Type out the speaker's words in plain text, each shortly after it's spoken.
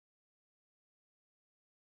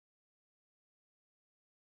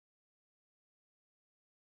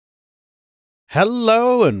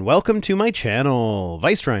Hello and welcome to my channel,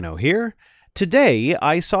 Rhino here. Today,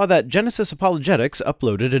 I saw that Genesis Apologetics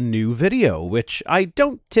uploaded a new video, which I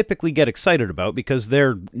don't typically get excited about because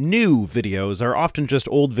their new videos are often just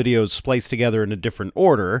old videos spliced together in a different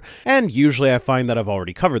order, and usually I find that I've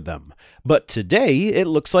already covered them. But today, it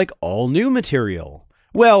looks like all new material.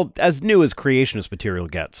 Well, as new as creationist material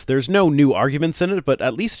gets. There's no new arguments in it, but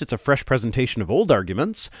at least it's a fresh presentation of old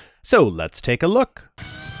arguments. So let's take a look.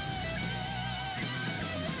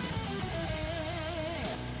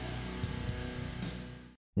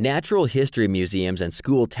 Natural history museums and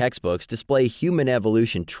school textbooks display human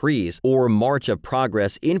evolution trees or March of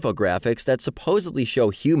Progress infographics that supposedly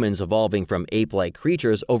show humans evolving from ape-like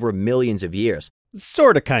creatures over millions of years.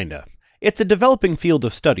 Sorta, kinda. It's a developing field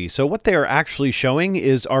of study, so what they are actually showing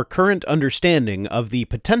is our current understanding of the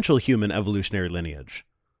potential human evolutionary lineage.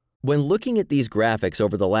 When looking at these graphics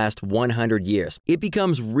over the last 100 years, it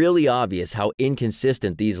becomes really obvious how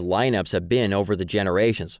inconsistent these lineups have been over the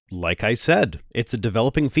generations. Like I said, it's a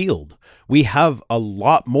developing field. We have a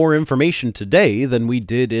lot more information today than we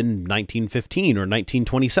did in 1915 or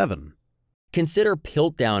 1927. Consider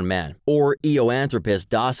Piltdown Man, or Eoanthropus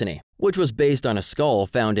dawsoni, which was based on a skull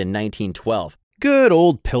found in 1912. Good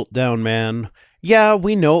old Piltdown Man. Yeah,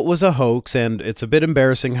 we know it was a hoax, and it's a bit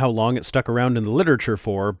embarrassing how long it stuck around in the literature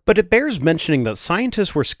for, but it bears mentioning that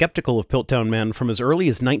scientists were skeptical of Piltdown Man from as early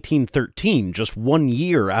as 1913, just 1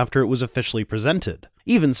 year after it was officially presented.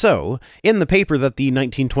 Even so, in the paper that the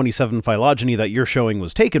 1927 phylogeny that you're showing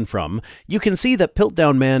was taken from, you can see that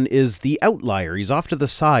Piltdown Man is the outlier. He's off to the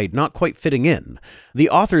side, not quite fitting in. The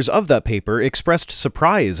authors of that paper expressed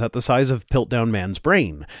surprise at the size of Piltdown Man's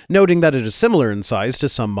brain, noting that it is similar in size to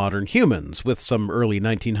some modern humans, with some early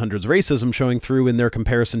 1900s racism showing through in their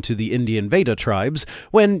comparison to the Indian Veda tribes,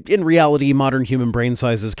 when in reality modern human brain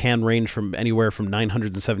sizes can range from anywhere from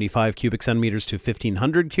 975 cubic centimeters to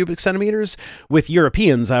 1500 cubic centimeters, with Europeans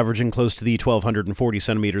averaging close to the 1240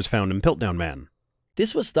 centimeters found in Piltdown Man.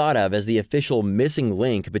 This was thought of as the official missing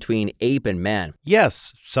link between ape and man.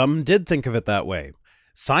 Yes, some did think of it that way.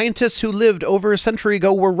 Scientists who lived over a century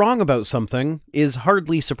ago were wrong about something is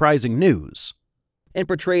hardly surprising news. And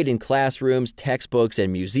portrayed in classrooms, textbooks,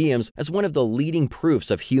 and museums as one of the leading proofs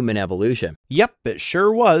of human evolution. Yep, it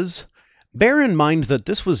sure was. Bear in mind that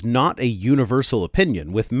this was not a universal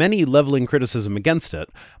opinion, with many leveling criticism against it,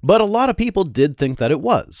 but a lot of people did think that it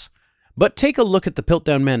was. But take a look at the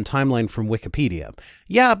Piltdown Man timeline from Wikipedia.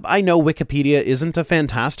 Yeah, I know Wikipedia isn't a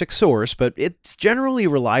fantastic source, but it's generally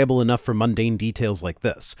reliable enough for mundane details like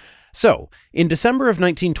this. So, in December of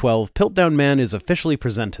 1912, Piltdown Man is officially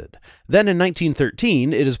presented. Then in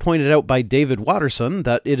 1913, it is pointed out by David Watterson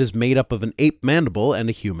that it is made up of an ape mandible and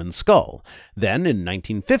a human skull. Then in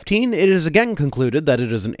 1915, it is again concluded that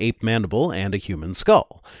it is an ape mandible and a human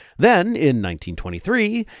skull. Then, in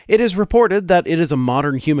 1923, it is reported that it is a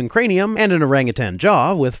modern human cranium and an orangutan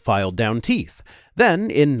jaw with filed down teeth.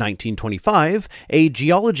 Then, in 1925, a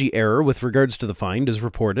geology error with regards to the find is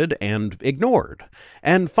reported and ignored.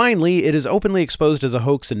 And finally, it is openly exposed as a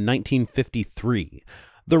hoax in 1953.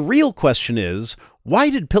 The real question is, why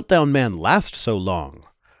did Piltdown Man last so long?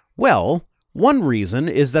 Well, one reason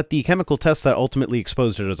is that the chemical tests that ultimately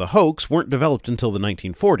exposed it as a hoax weren't developed until the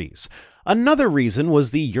 1940s. Another reason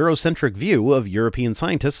was the Eurocentric view of European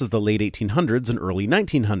scientists of the late 1800s and early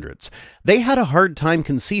 1900s. They had a hard time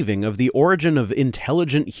conceiving of the origin of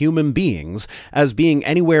intelligent human beings as being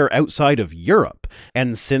anywhere outside of Europe.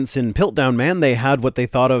 And since in Piltdown Man they had what they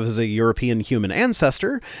thought of as a European human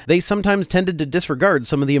ancestor, they sometimes tended to disregard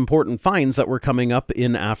some of the important finds that were coming up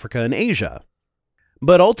in Africa and Asia.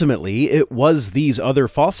 But ultimately, it was these other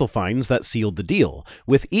fossil finds that sealed the deal.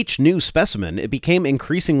 With each new specimen, it became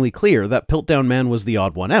increasingly clear that Piltdown Man was the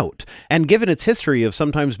odd one out, and given its history of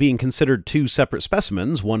sometimes being considered two separate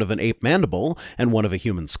specimens, one of an ape mandible and one of a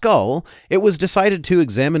human skull, it was decided to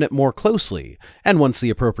examine it more closely, and once the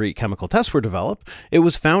appropriate chemical tests were developed, it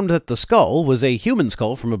was found that the skull was a human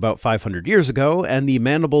skull from about 500 years ago, and the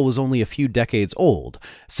mandible was only a few decades old.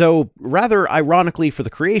 So, rather ironically for the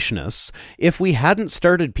creationists, if we hadn't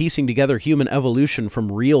started piecing together human evolution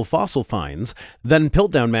from real fossil finds, then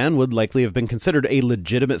Piltdown Man would likely have been considered a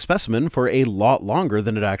legitimate specimen for a lot longer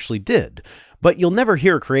than it actually did. But you'll never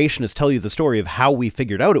hear creationists tell you the story of how we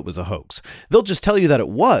figured out it was a hoax. They'll just tell you that it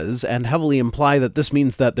was, and heavily imply that this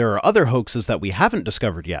means that there are other hoaxes that we haven't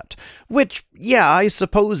discovered yet. Which, yeah, I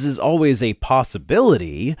suppose is always a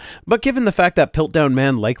possibility, but given the fact that Piltdown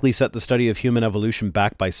Man likely set the study of human evolution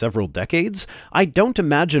back by several decades, I don't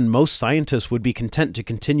imagine most scientists would be content to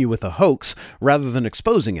continue with a hoax rather than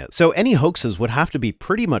exposing it, so any hoaxes would have to be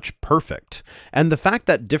pretty much perfect. And the fact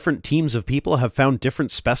that different teams of people have found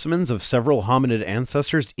different specimens of several hominid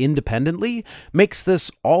ancestors independently makes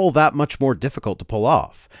this all that much more difficult to pull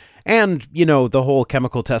off. And, the whole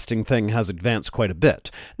chemical testing thing has advanced quite a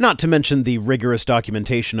bit, not to mention the rigorous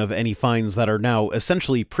documentation of any finds that are now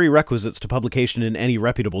essentially prerequisites to publication in any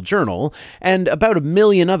reputable journal, and about a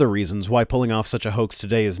million other reasons why pulling off such a hoax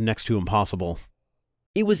today is next to impossible.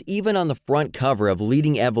 It was even on the front cover of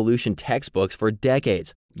leading evolution textbooks for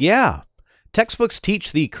decades. Yeah. Textbooks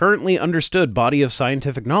teach the currently understood body of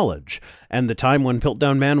scientific knowledge, and the time when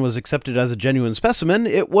Piltdown Man was accepted as a genuine specimen,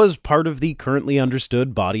 it was part of the currently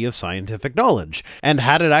understood body of scientific knowledge. And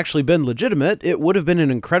had it actually been legitimate, it would have been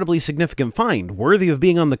an incredibly significant find, worthy of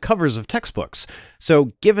being on the covers of textbooks.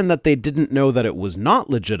 So, given that they didn't know that it was not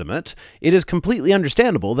legitimate, it is completely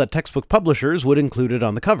understandable that textbook publishers would include it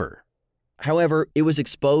on the cover. However, it was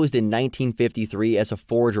exposed in 1953 as a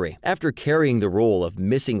forgery, after carrying the role of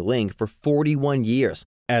missing link for 41 years.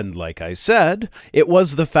 And like I said, it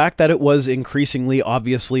was the fact that it was increasingly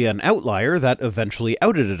obviously an outlier that eventually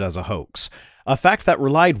outed it as a hoax. A fact that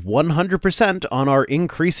relied 100% on our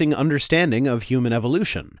increasing understanding of human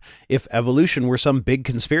evolution. If evolution were some big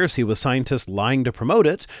conspiracy with scientists lying to promote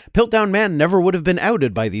it, Piltdown Man never would have been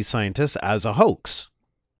outed by these scientists as a hoax.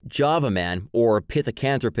 Java Man, or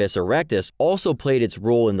Pithecanthropus erectus, also played its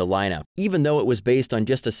role in the lineup, even though it was based on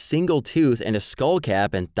just a single tooth and a skull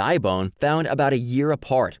cap and thigh bone found about a year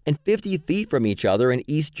apart and 50 feet from each other in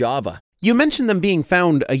East Java. You mentioned them being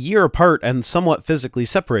found a year apart and somewhat physically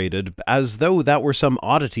separated, as though that were some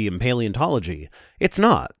oddity in paleontology. It's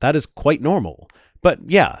not. That is quite normal.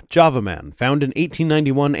 But yeah, Java Man, found in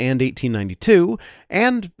 1891 and 1892,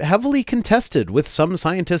 and heavily contested, with some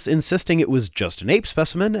scientists insisting it was just an ape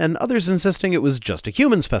specimen and others insisting it was just a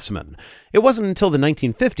human specimen. It wasn't until the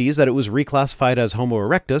 1950s that it was reclassified as Homo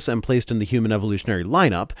erectus and placed in the human evolutionary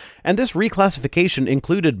lineup, and this reclassification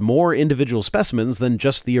included more individual specimens than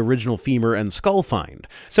just the original femur and skull find.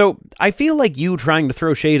 So I feel like you trying to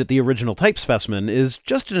throw shade at the original type specimen is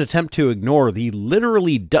just an attempt to ignore the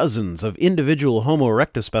literally dozens of individual Homo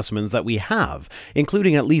erectus specimens that we have,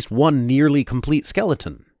 including at least one nearly complete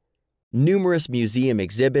skeleton. Numerous museum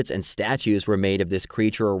exhibits and statues were made of this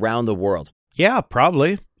creature around the world. Yeah,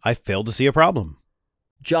 probably. I failed to see a problem.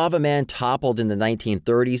 Java Man toppled in the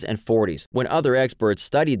 1930s and 40s, when other experts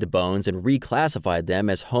studied the bones and reclassified them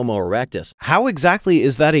as Homo erectus. How exactly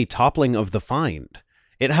is that a toppling of the find?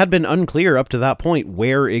 It had been unclear up to that point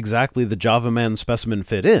where exactly the Java Man specimen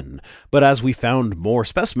fit in, but as we found more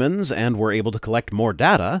specimens and were able to collect more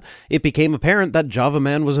data, it became apparent that Java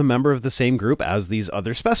Man was a member of the same group as these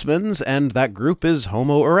other specimens, and that group is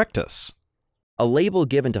Homo erectus. A label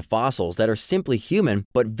given to fossils that are simply human,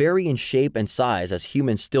 but vary in shape and size as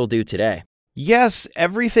humans still do today. Yes,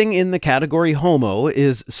 everything in the category Homo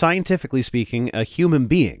is, scientifically speaking, a human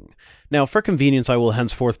being. Now, for convenience, I will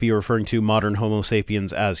henceforth be referring to modern Homo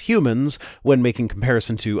sapiens as humans when making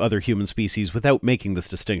comparison to other human species without making this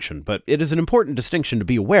distinction, but it is an important distinction to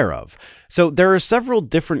be aware of. So there are several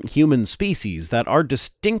different human species that are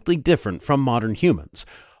distinctly different from modern humans.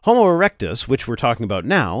 Homo erectus, which we're talking about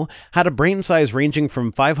now, had a brain size ranging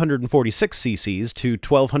from 546 cc's to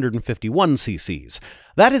 1251 cc's.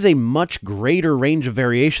 That is a much greater range of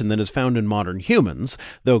variation than is found in modern humans,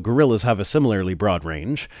 though gorillas have a similarly broad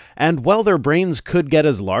range, and while their brains could get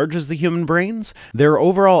as large as the human brains, their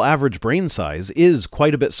overall average brain size is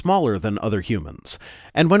quite a bit smaller than other humans.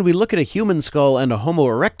 And when we look at a human skull and a Homo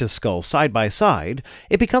erectus skull side by side,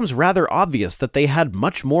 it becomes rather obvious that they had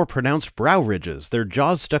much more pronounced brow ridges, their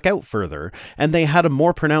jaws stuck out further, and they had a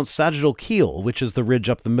more pronounced sagittal keel, which is the ridge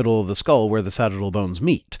up the middle of the skull where the sagittal bones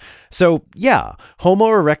meet. So yeah, Homo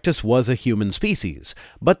erectus was a human species,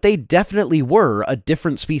 but they definitely were a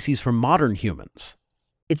different species from modern humans.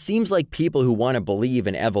 It seems like people who want to believe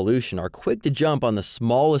in evolution are quick to jump on the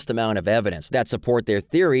smallest amount of evidence that support their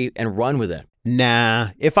theory and run with it. Nah,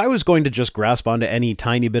 if I was going to just grasp onto any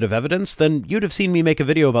tiny bit of evidence, then you'd have seen me make a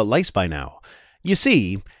video about lice by now. You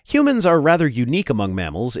see, humans are rather unique among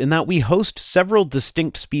mammals in that we host several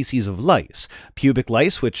distinct species of lice. Pubic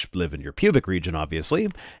lice, which live in your pubic region obviously,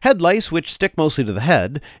 head lice, which stick mostly to the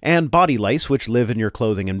head, and body lice, which live in your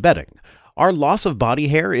clothing and bedding. Our loss of body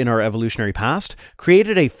hair in our evolutionary past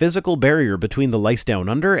created a physical barrier between the lice down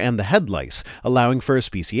under and the head lice, allowing for a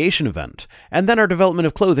speciation event. And then our development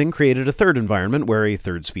of clothing created a third environment where a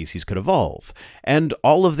third species could evolve. And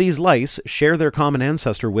all of these lice share their common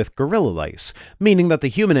ancestor with gorilla lice, meaning that the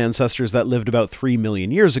human ancestors that lived about 3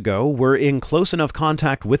 million years ago were in close enough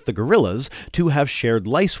contact with the gorillas to have shared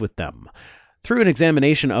lice with them. Through an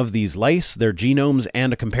examination of these lice, their genomes,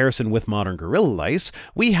 and a comparison with modern gorilla lice,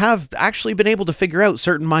 we have actually been able to figure out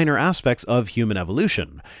certain minor aspects of human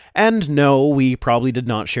evolution. And no, we probably did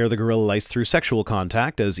not share the gorilla lice through sexual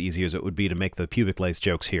contact, as easy as it would be to make the pubic lice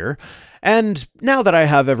jokes here. And now that I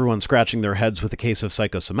have everyone scratching their heads with a case of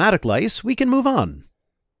psychosomatic lice, we can move on.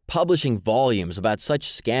 Publishing volumes about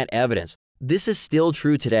such scant evidence. This is still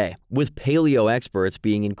true today, with paleo experts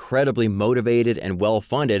being incredibly motivated and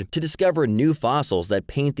well-funded to discover new fossils that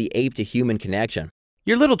paint the ape-to-human connection.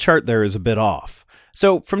 Your little chart there is a bit off.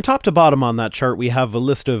 So, from top to bottom on that chart, we have a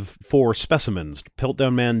list of 4 specimens: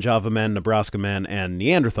 Piltdown Man, Java Man, Nebraska Man, and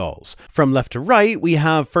Neanderthals. From left to right, we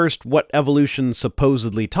have first what evolution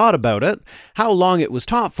supposedly taught about it, how long it was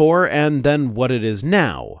taught for, and then what it is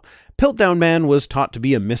now. Piltdown Man was taught to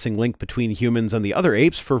be a missing link between humans and the other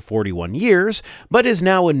apes for 41 years, but is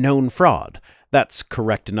now a known fraud. That's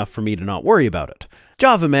correct enough for me to not worry about it.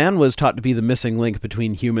 Java Man was taught to be the missing link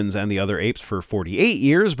between humans and the other apes for 48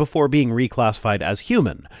 years before being reclassified as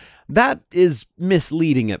human. That is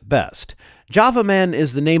misleading at best. Java Man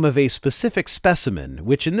is the name of a specific specimen,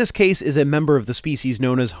 which in this case is a member of the species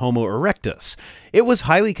known as Homo erectus. It was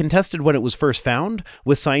highly contested when it was first found,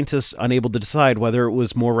 with scientists unable to decide whether it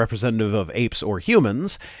was more representative of apes or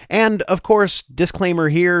humans. And, of course, disclaimer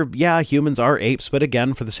here, yeah, humans are apes, but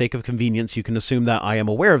again, for the sake of convenience, you can assume that I am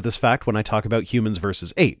aware of this fact when I talk about humans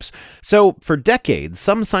versus apes. So, for decades,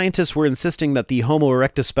 some scientists were insisting that the Homo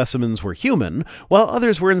erectus specimens were human, while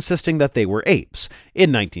others were insisting that they were apes.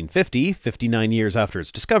 In 1950, 59 years after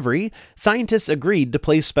its discovery, scientists agreed to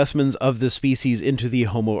place specimens of this species into the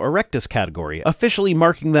Homo erectus category, officially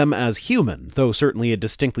marking them as human, though certainly a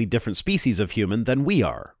distinctly different species of human than we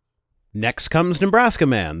are. Next comes Nebraska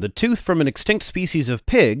Man, the tooth from an extinct species of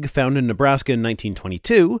pig found in Nebraska in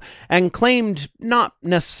 1922, and claimed, not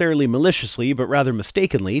necessarily maliciously, but rather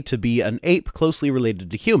mistakenly, to be an ape closely related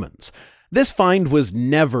to humans. This find was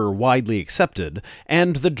never widely accepted,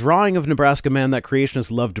 and the drawing of Nebraska Man that creationists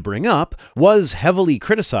love to bring up was heavily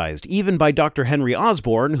criticized, even by Dr. Henry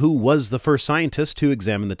Osborn, who was the first scientist to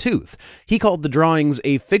examine the tooth. He called the drawings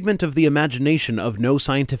a figment of the imagination of no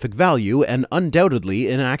scientific value and undoubtedly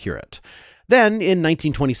inaccurate. Then, in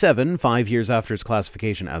 1927, 5 years after its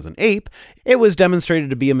classification as an ape, it was demonstrated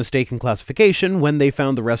to be a mistaken classification when they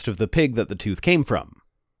found the rest of the pig that the tooth came from.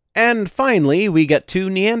 And finally, we get to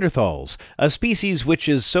Neanderthals, a species which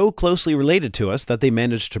is so closely related to us that they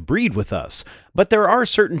managed to breed with us. But there are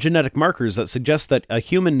certain genetic markers that suggest that a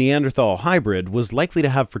human Neanderthal hybrid was likely to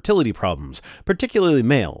have fertility problems, particularly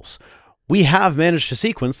males. We have managed to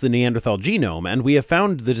sequence the Neanderthal genome, and we have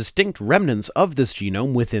found the distinct remnants of this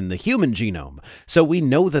genome within the human genome, so we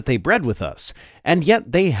know that they bred with us, and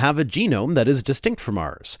yet they have a genome that is distinct from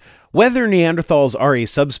ours. Whether Neanderthals are a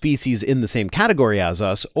subspecies in the same category as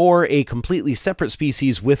us, or a completely separate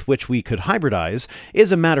species with which we could hybridize,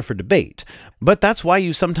 is a matter for debate. But that's why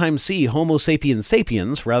you sometimes see Homo sapiens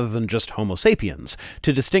sapiens rather than just Homo sapiens,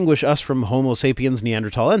 to distinguish us from Homo sapiens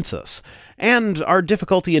neanderthalensis. And our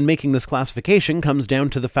difficulty in making this classification comes down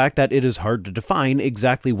to the fact that it is hard to define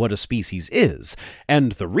exactly what a species is.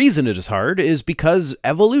 And the reason it is hard is because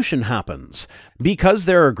evolution happens. Because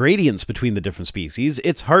there are gradients between the different species,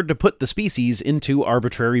 it's hard to put the species into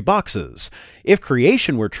arbitrary boxes. If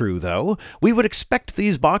creation were true, though, we would expect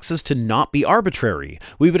these boxes to not be arbitrary.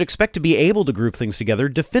 We would expect to be able to group things together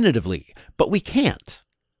definitively, but we can't.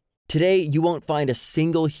 Today, you won't find a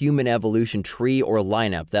single human evolution tree or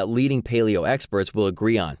lineup that leading paleo experts will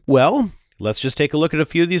agree on. Well, let's just take a look at a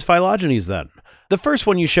few of these phylogenies then. The first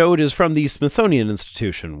one you showed is from the Smithsonian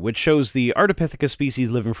Institution, which shows the Ardipithecus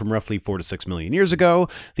species living from roughly 4 to 6 million years ago,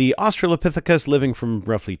 the Australopithecus living from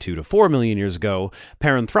roughly 2 to 4 million years ago,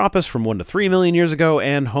 Paranthropus from 1 to 3 million years ago,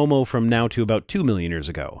 and Homo from now to about 2 million years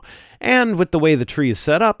ago. And with the way the tree is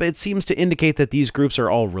set up, it seems to indicate that these groups are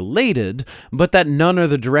all related, but that none are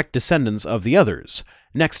the direct descendants of the others.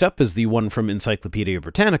 Next up is the one from Encyclopedia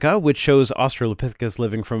Britannica, which shows Australopithecus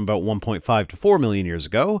living from about 1.5 to 4 million years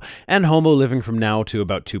ago, and Homo living from now to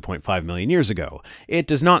about 2.5 million years ago. It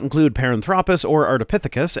does not include Paranthropus or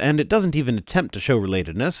Ardipithecus, and it doesn't even attempt to show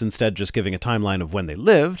relatedness, instead just giving a timeline of when they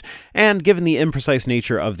lived, and given the imprecise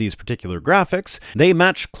nature of these particular graphics, they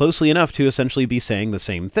match closely enough to essentially be saying the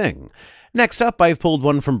same thing. Next up, I've pulled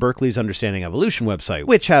one from Berkeley's Understanding Evolution website,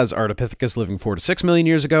 which has Ardipithecus living 4 to 6 million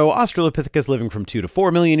years ago, Australopithecus living from 2 to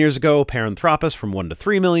 4 million years ago, Paranthropus from 1 to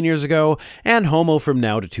 3 million years ago, and Homo from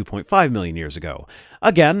now to 2.5 million years ago.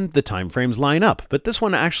 Again, the time frames line up, but this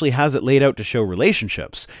one actually has it laid out to show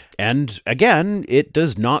relationships. And again, it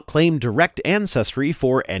does not claim direct ancestry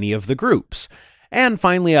for any of the groups. And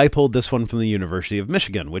finally, I pulled this one from the University of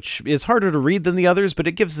Michigan, which is harder to read than the others, but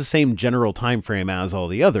it gives the same general time frame as all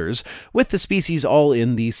the others, with the species all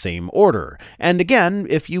in the same order. And again,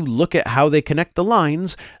 if you look at how they connect the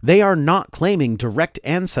lines, they are not claiming direct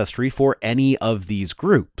ancestry for any of these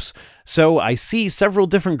groups. So I see several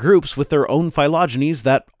different groups with their own phylogenies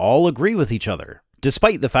that all agree with each other,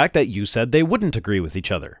 despite the fact that you said they wouldn't agree with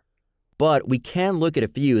each other. But we can look at a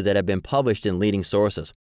few that have been published in leading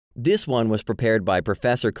sources. This one was prepared by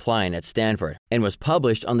Professor Klein at Stanford and was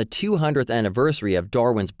published on the 200th anniversary of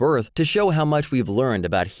Darwin's birth to show how much we've learned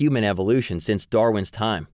about human evolution since Darwin's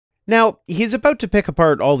time. Now, he's about to pick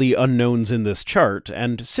apart all the unknowns in this chart,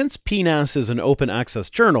 and since PNAS is an open access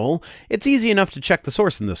journal, it's easy enough to check the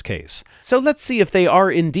source in this case. So let's see if they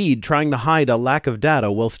are indeed trying to hide a lack of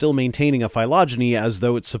data while still maintaining a phylogeny as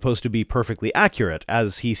though it's supposed to be perfectly accurate,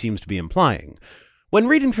 as he seems to be implying. When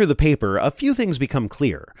reading through the paper, a few things become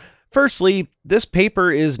clear. Firstly, this paper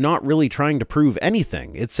is not really trying to prove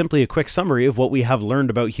anything. It's simply a quick summary of what we have learned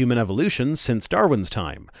about human evolution since Darwin's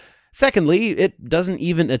time. Secondly, it doesn't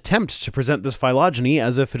even attempt to present this phylogeny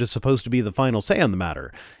as if it is supposed to be the final say on the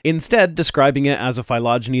matter, instead describing it as a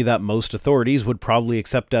phylogeny that most authorities would probably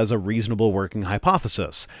accept as a reasonable working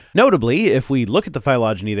hypothesis. Notably, if we look at the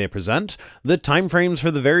phylogeny they present, the timeframes for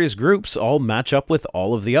the various groups all match up with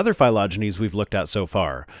all of the other phylogenies we've looked at so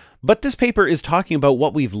far. But this paper is talking about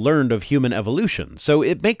what we've learned of human evolution, so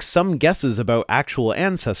it makes some guesses about actual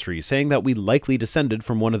ancestry, saying that we likely descended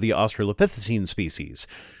from one of the Australopithecine species.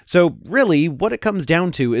 So really, what it comes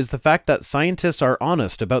down to is the fact that scientists are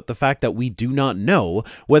honest about the fact that we do not know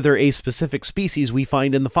whether a specific species we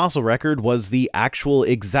find in the fossil record was the actual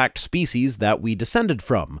exact species that we descended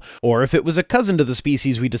from, or if it was a cousin to the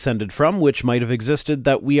species we descended from, which might have existed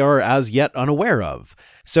that we are as yet unaware of.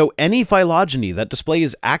 So any phylogeny that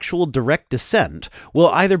displays actual direct descent will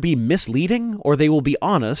either be misleading or they will be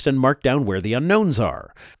honest and mark down where the unknowns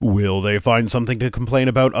are. Will they find something to complain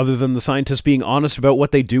about other than the scientists being honest about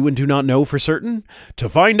what they do and do not know for certain? To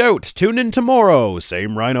find out, tune in tomorrow,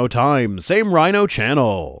 same Rhino time, same Rhino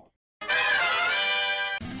channel.